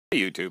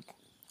Hey YouTube,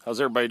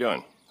 how's everybody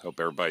doing? Hope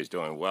everybody's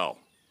doing well.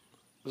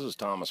 This is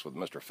Thomas with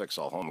Mr.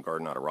 Fix-All Home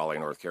Garden out of Raleigh,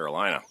 North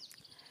Carolina.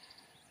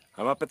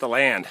 I'm up at the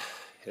land.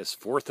 It's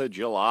 4th of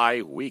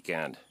July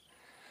weekend.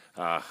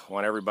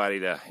 Want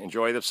everybody to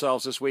enjoy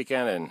themselves this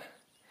weekend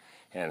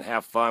and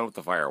have fun with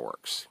the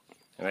fireworks.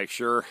 And make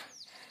sure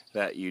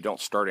that you don't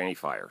start any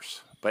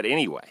fires. But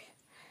anyway,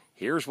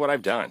 here's what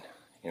I've done.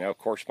 Of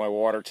course, my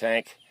water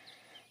tank,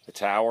 the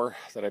tower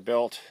that I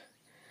built,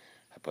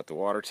 I put the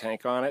water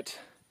tank on it.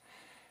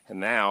 And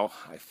now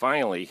I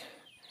finally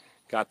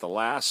got the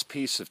last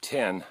piece of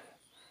tin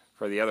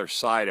for the other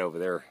side over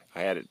there.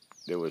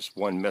 There was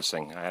one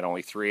missing. I had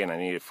only 3 and I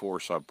needed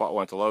 4, so I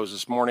went to Lowe's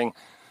this morning,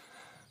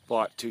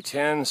 bought 2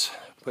 tins,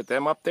 put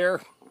them up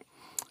there,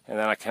 and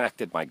then I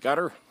connected my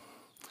gutter.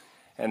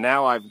 And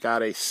now I've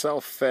got a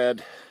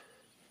self-fed,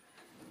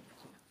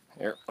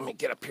 here, let me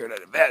get up here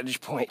to the vantage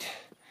point.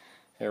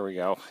 There we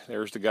go,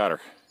 there's the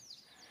gutter.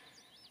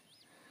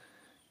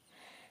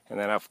 And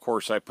then of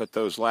course I put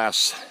those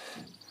last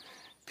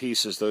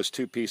pieces, those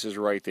 2 pieces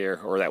right there,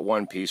 or that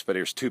 1 piece, but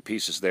there's 2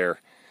 pieces there.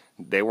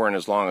 They weren't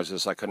as long as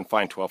this. I couldn't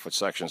find 12-foot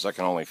sections. I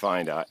can only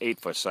find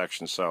 8-foot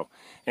sections. So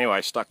anyway,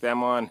 I stuck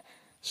them on,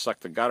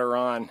 stuck the gutter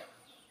on,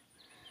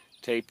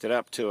 taped it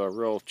up to a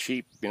real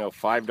cheap,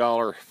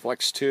 $5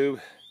 flex tube,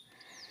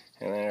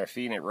 and then they're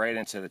feeding it right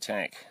into the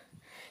tank.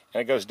 And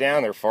it goes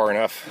down there far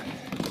enough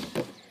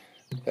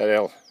that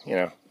it'll,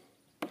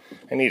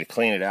 I need to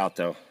clean it out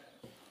though.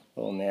 A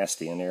little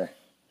nasty in there.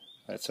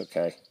 That's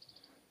okay.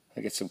 I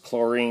get some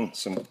chlorine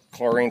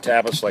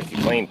tablets like you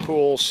clean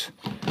pools,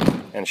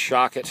 and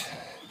shock it,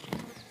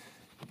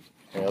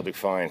 and it'll do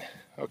fine.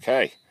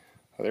 Okay,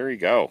 well, there you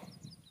go.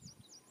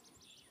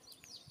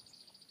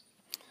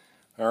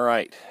 All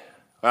right,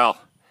 well,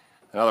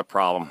 another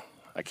problem.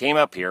 I came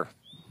up here,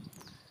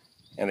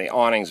 and the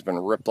awning's been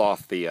ripped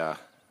off the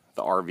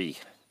RV.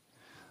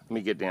 Let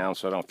me get down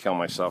so I don't kill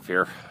myself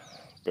here.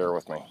 Bear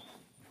with me.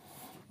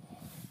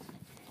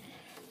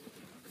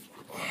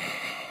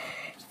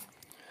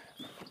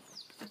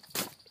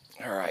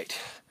 All right,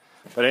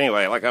 but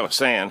anyway, like I was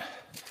saying,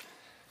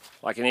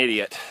 like an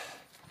idiot,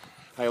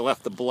 I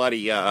left the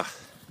bloody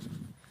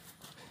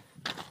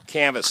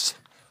canvas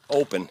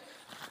open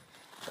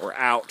or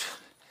out,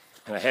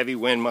 and a heavy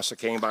wind must have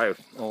came by in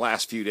the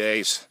last few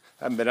days.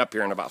 I haven't been up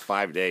here in about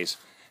 5 days,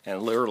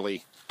 and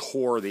literally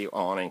tore the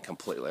awning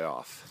completely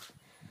off.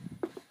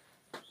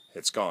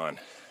 It's gone.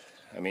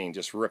 I mean,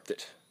 just ripped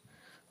it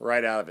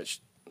right out of its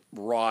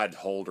rod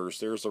holders.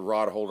 There's the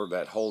rod holder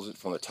that holds it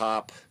from the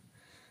top.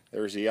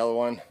 There's the other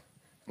one,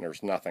 and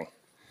there's nothing.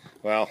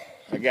 Well,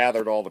 I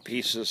gathered all the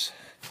pieces,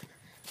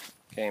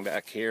 came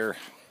back here,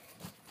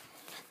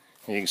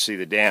 and you can see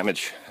the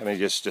damage. I mean,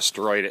 just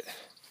destroyed it.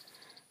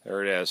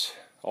 There it is,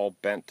 all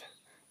bent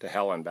to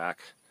hell and back.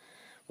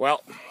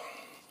 Well,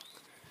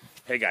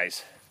 hey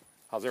guys,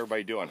 how's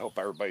everybody doing? Hope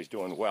everybody's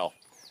doing well.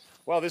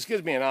 Well, this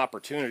gives me an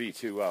opportunity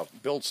to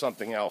build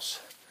something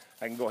else.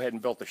 I can go ahead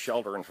and build the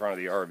shelter in front of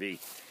the RV,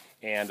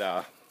 and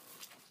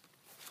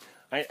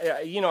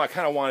I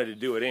kind of wanted to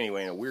do it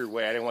anyway in a weird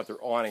way. I didn't want the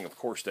awning, of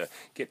course, to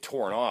get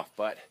torn off,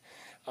 but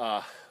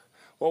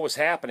what was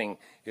happening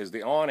is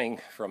the awning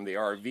from the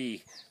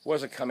RV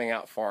wasn't coming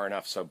out far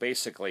enough. So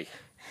basically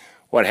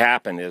what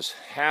happened is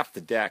half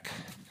the deck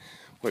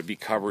would be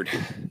covered,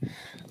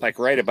 like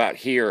right about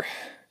here.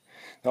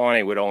 The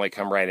awning would only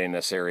come right in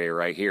this area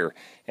right here,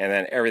 and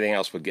then everything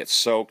else would get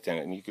soaked,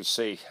 and you can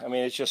see, I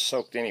mean, it's just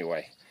soaked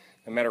anyway.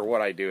 No matter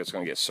what I do, it's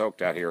going to get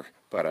soaked out here.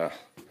 But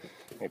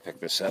let me pick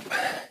this up.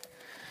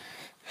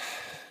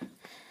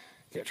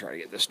 Gotta try to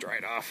get this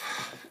dried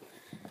off.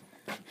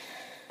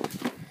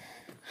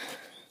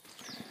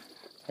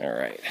 All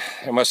right,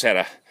 we must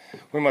have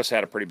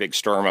had a pretty big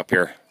storm up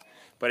here.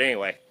 But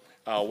anyway,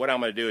 what I'm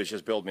going to do is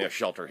just build me a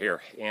shelter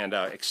here and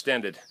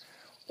extend it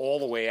all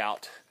the way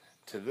out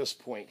to this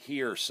point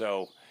here,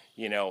 so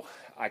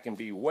I can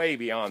be way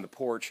beyond the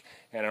porch,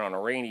 and on a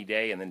rainy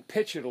day, and then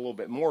pitch it a little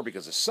bit more,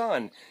 because the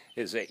sun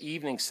is an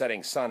evening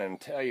setting sun,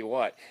 and tell you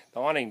what, the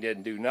awning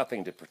didn't do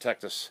nothing to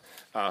protect us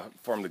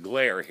from the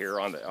glare here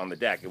on the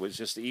deck. It was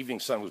just the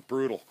evening sun was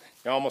brutal.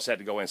 I almost had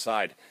to go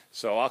inside.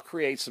 So I'll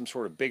create some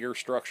sort of bigger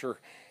structure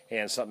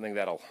and something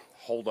that'll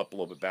hold up a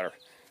little bit better.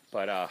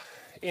 But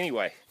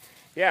anyway,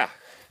 yeah,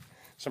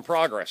 some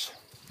progress.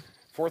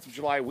 4th of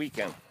July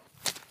weekend.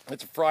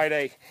 It's a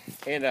Friday,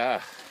 and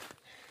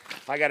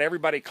I got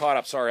everybody caught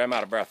up. Sorry, I'm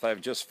out of breath.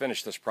 I've just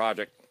finished this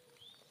project.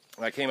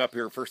 When I came up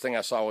here, first thing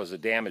I saw was a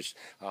damaged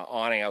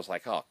awning. I was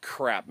like, oh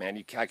crap,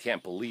 man, I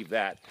can't believe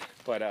that.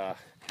 But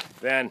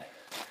then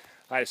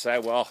I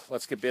decided, well,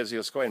 let's get busy.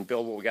 Let's go ahead and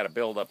build what we got to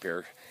build up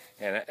here.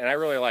 And I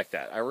really like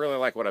that. I really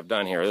like what I've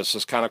done here. This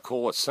is kind of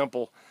cool. It's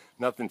simple,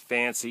 nothing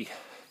fancy.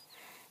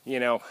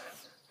 A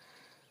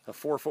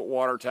 4-foot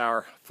water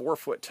tower,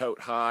 4-foot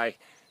tote high,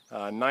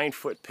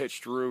 9-foot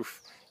pitched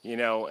roof,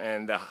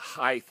 and the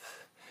height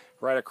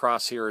right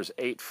across here is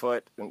 8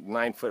 foot,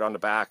 9 foot on the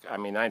back.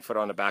 9 foot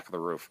on the back of the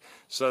roof.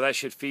 So that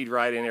should feed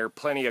right in there.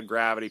 Plenty of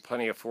gravity,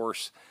 plenty of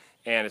force,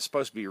 and it's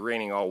supposed to be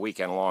raining all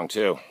weekend long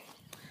too.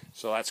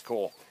 So that's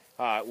cool.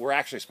 We're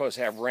actually supposed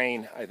to have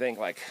rain, I think,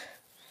 like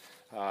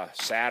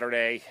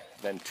Saturday,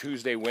 then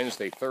Tuesday,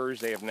 Wednesday,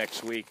 Thursday of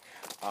next week.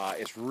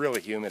 It's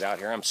really humid out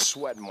here. I'm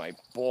sweating my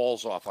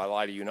balls off, I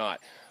lie to you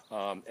not.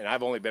 And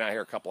I've only been out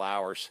here a couple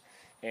hours,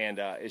 and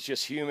it's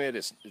just humid.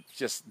 It's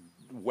just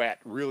wet,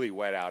 really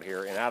wet out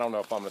here, and I don't know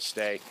if I'm going to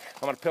stay.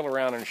 I'm going to pill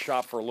around in the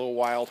shop for a little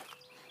while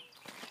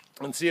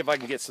and see if I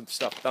can get some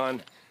stuff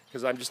done,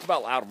 because I'm just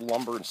about out of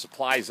lumber and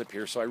supplies up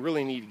here, so I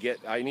really need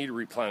to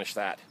replenish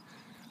that.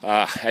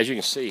 As you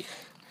can see,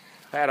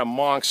 I had a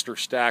monster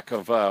stack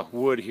of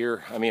wood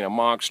here. I mean, a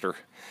monster.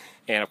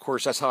 And of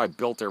course, that's how I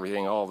built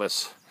everything, all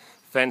this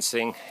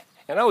fencing.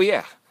 And oh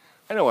yeah,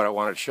 I know what I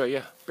wanted to show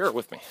you. Bear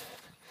with me.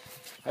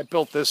 I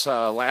built this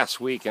last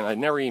week, and I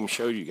never even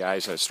showed you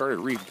guys. I started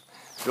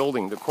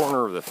rebuilding the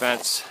corner of the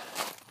fence.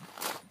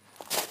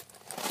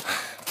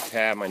 I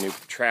have my new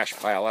trash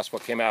pile. That's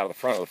what came out of the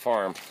front of the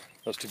farm.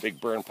 Those two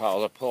big burn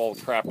piles. I put all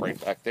the crap right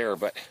back there,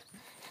 but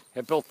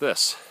I built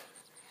this.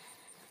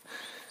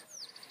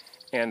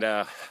 And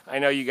I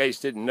know you guys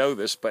didn't know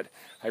this, but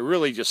I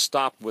really just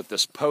stopped with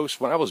this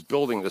post. When I was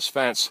building this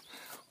fence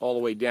all the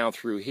way down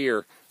through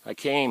here, I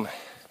came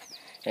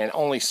and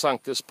only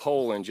sunk this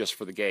pole in just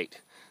for the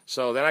gate.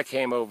 So then I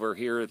came over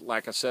here,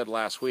 like I said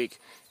last week,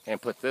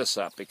 and put this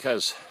up,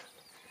 because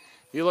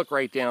if you look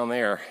right down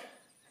there,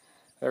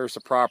 there's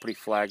the property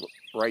flag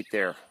right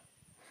there.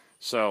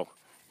 So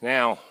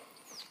now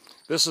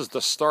this is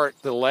the start,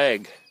 the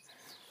leg.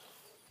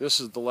 This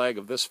is the leg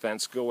of this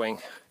fence going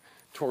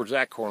towards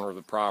that corner of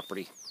the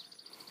property.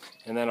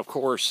 And then of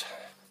course,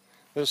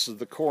 this is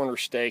the corner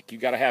stake. You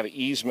got to have an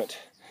easement.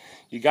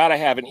 You got to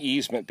have an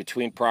easement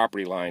between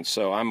property lines.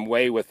 So I'm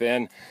way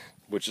within,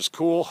 which is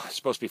cool. It's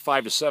supposed to be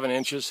 5 to 7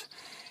 inches.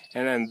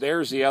 And then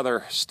there's the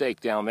other stake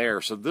down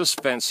there. So this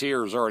fence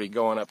here is already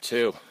going up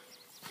too.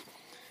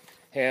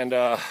 And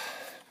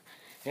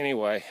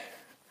anyway,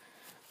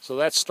 so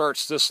that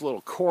starts this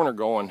little corner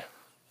going.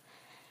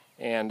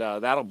 And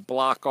that'll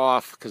block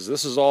off, because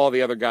this is all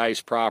the other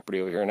guy's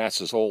property over here, and that's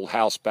his old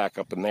house back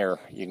up in there.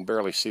 You can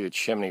barely see the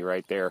chimney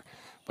right there,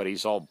 but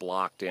he's all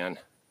blocked in.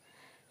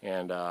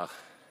 And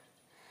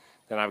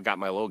then I've got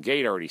my little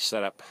gate already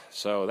set up,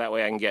 so that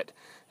way I can get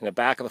in the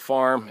back of the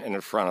farm and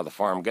in front of the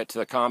farm, get to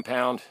the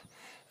compound,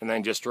 and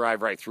then just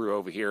drive right through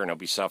over here, and it'll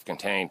be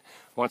self-contained.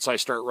 Once I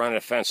start running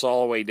a fence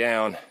all the way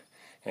down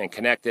and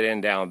connect it in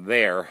down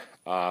there,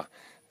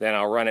 then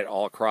I'll run it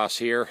all across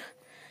here.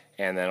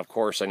 And then, of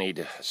course, I need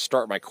to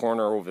start my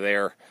corner over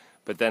there,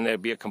 but then there'll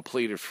be a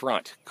completed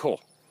front. Cool.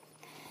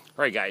 All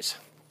right, guys.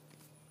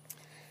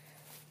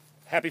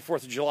 Happy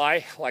 4th of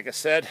July. Like I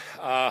said,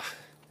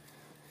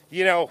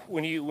 you know,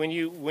 when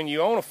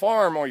you own a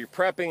farm, or you're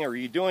prepping, or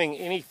you're doing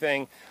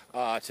anything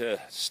to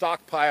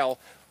stockpile,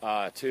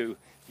 to,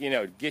 you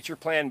know, get your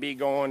plan B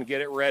going,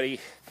 get it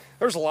ready,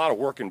 there's a lot of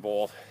work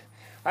involved.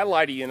 I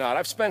lie to you not.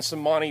 I've spent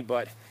some money,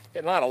 but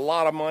not a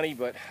lot of money,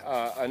 but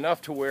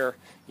enough to where,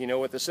 you know,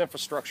 with this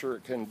infrastructure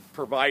it can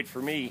provide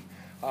for me,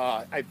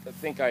 I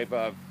think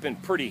I've been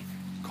pretty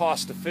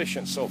cost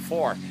efficient so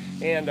far.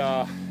 And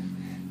I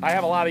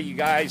have a lot of you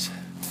guys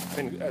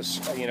been,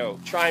 you know,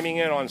 chiming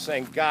in on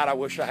saying, God, I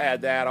wish I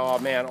had that. Oh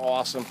man,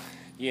 awesome.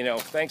 You know,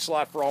 thanks a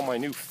lot for all my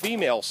new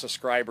female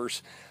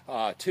subscribers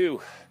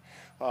too.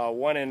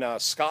 One in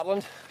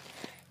Scotland,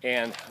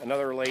 and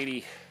another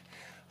lady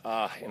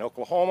in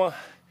Oklahoma.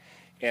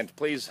 And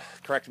please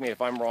correct me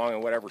if I'm wrong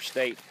in whatever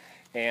state.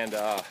 And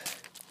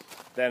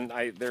then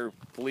I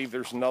believe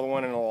there's another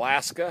one in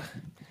Alaska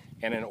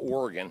and in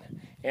Oregon.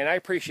 And I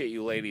appreciate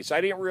you ladies.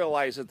 I didn't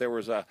realize that there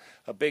was a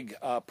big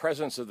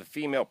presence of the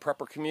female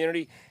prepper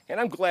community, and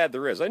I'm glad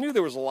there is. I knew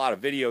there was a lot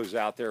of videos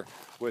out there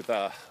with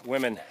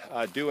women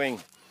doing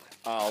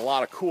a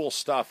lot of cool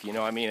stuff, you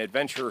know, I mean,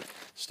 adventure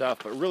stuff,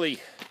 but really,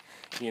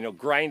 you know,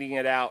 grinding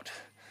it out,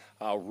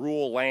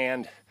 rural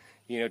land,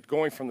 you know,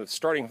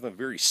 starting from the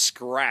very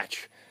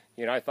scratch.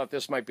 You know, I thought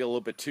this might be a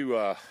little bit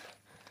too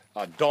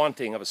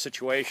daunting of a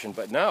situation,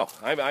 but no,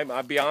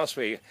 I'll be honest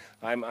with you,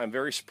 I'm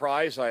very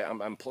surprised.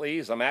 I'm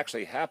pleased. I'm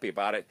actually happy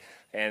about it.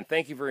 And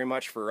thank you very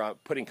much for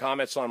putting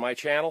comments on my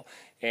channel.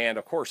 And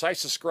of course, I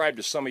subscribe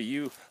to some of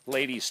you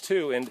ladies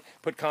too, and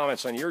put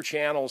comments on your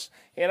channels.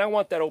 And I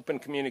want that open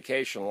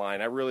communication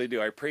line. I really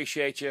do. I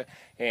appreciate you,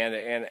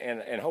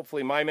 and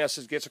hopefully my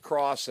message gets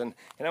across. And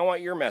I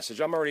want your message.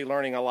 I'm already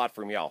learning a lot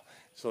from y'all,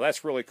 so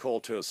that's really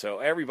cool too. So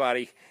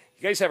everybody,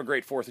 you guys have a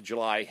great 4th of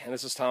July. And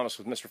this is Thomas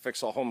with Mr.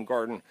 Fix-All Home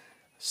Garden,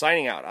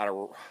 signing out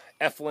of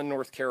Eflin,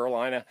 North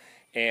Carolina.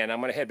 And I'm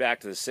going to head back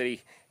to the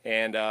city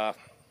and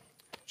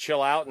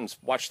chill out and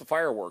watch the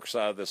fireworks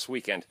this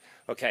weekend.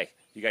 Okay,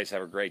 you guys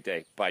have a great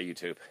day. Bye,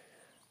 YouTube.